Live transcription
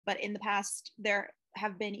but in the past there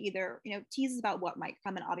have been either, teases about what might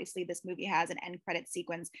come, and obviously this movie has an end credit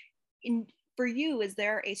sequence. For you, is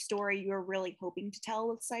there a story you're really hoping to tell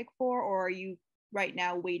with Psych 4, or are you right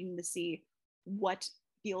now waiting to see what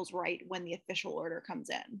feels right when the official order comes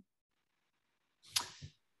in?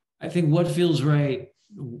 I think what feels right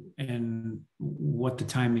and what the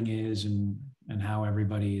timing is, and how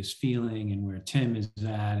everybody is feeling and where Tim is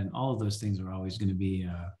at, and all of those things are always going to be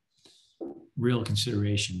real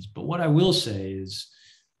considerations. But what I will say is,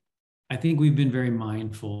 I think we've been very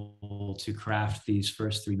mindful to craft these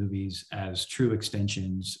first three movies as true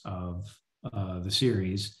extensions of the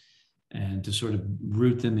series, and to sort of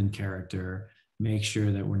root them in character, make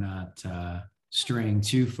sure that we're not straying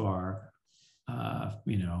too far,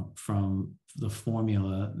 from the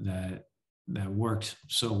formula that worked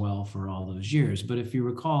so well for all those years. But if you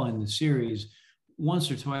recall, in the series,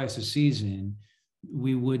 once or twice a season,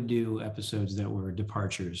 we would do episodes that were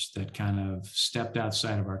departures, that kind of stepped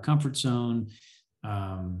outside of our comfort zone.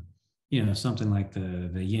 Something like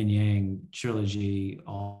the Yin Yang trilogy,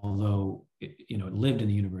 although it lived in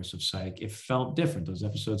the universe of Psych, it felt different. Those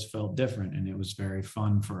episodes felt different, and it was very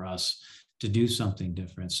fun for us to do something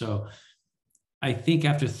different. So I think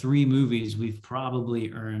after three movies, we've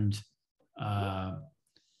probably earned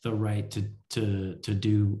the right to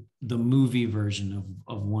do the movie version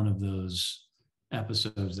of one of those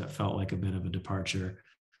episodes that felt like a bit of a departure.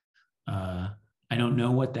 I don't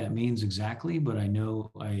know what that means exactly, but I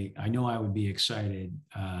know I would be excited,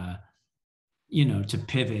 to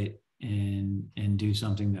pivot and do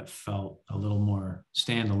something that felt a little more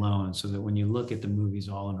standalone, so that when you look at the movies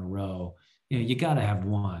all in a row, you got to have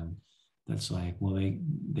one that's like, well,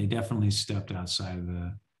 they definitely stepped outside of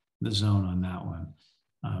the zone on that one.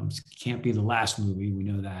 It can't be the last movie. We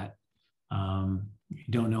know that. You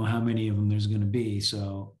don't know how many of them there's going to be.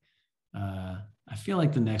 So I feel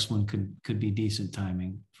like the next one could be decent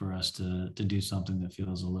timing for us to do something that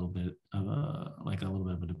feels a little bit of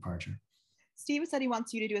a departure. Steve said he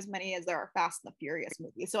wants you to do as many as there are Fast and the Furious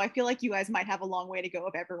movies. So I feel like you guys might have a long way to go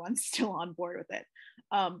if everyone's still on board with it.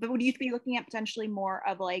 But would you be looking at potentially more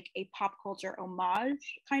of like a pop culture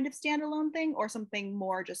homage kind of standalone thing, or something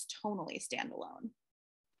more just tonally standalone?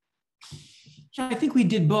 Yeah, I think we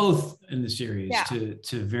did both in the series, yeah.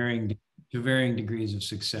 to varying degrees of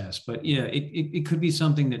success. But yeah, it could be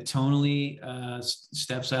something that tonally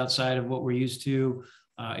steps outside of what we're used to.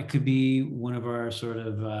 It could be one of our sort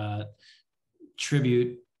of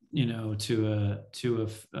tribute, to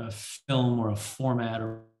a film or a format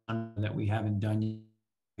or that we haven't done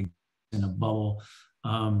yet, in a bubble.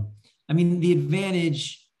 I mean, the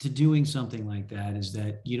advantage to doing something like that is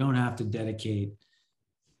that you don't have to dedicate,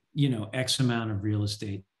 X amount of real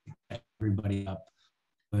estate to everybody up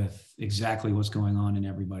with exactly what's going on in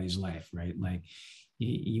everybody's life, right? Like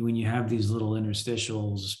when you have these little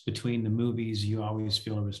interstitials between the movies, you always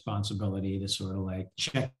feel a responsibility to sort of like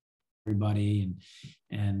check everybody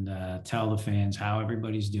and tell the fans how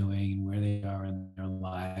everybody's doing and where they are in their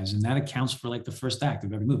lives. And that accounts for like the first act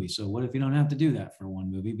of every movie. So what if you don't have to do that for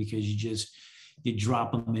one movie, because you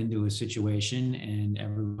drop them into a situation and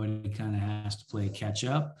everybody kind of has to play catch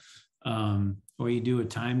up, or you do a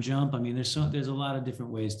time jump. I mean, there's a lot of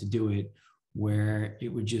different ways to do it, where it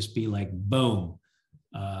would just be like, boom,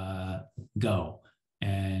 go.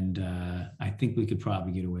 And I think we could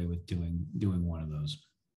probably get away with doing one of those.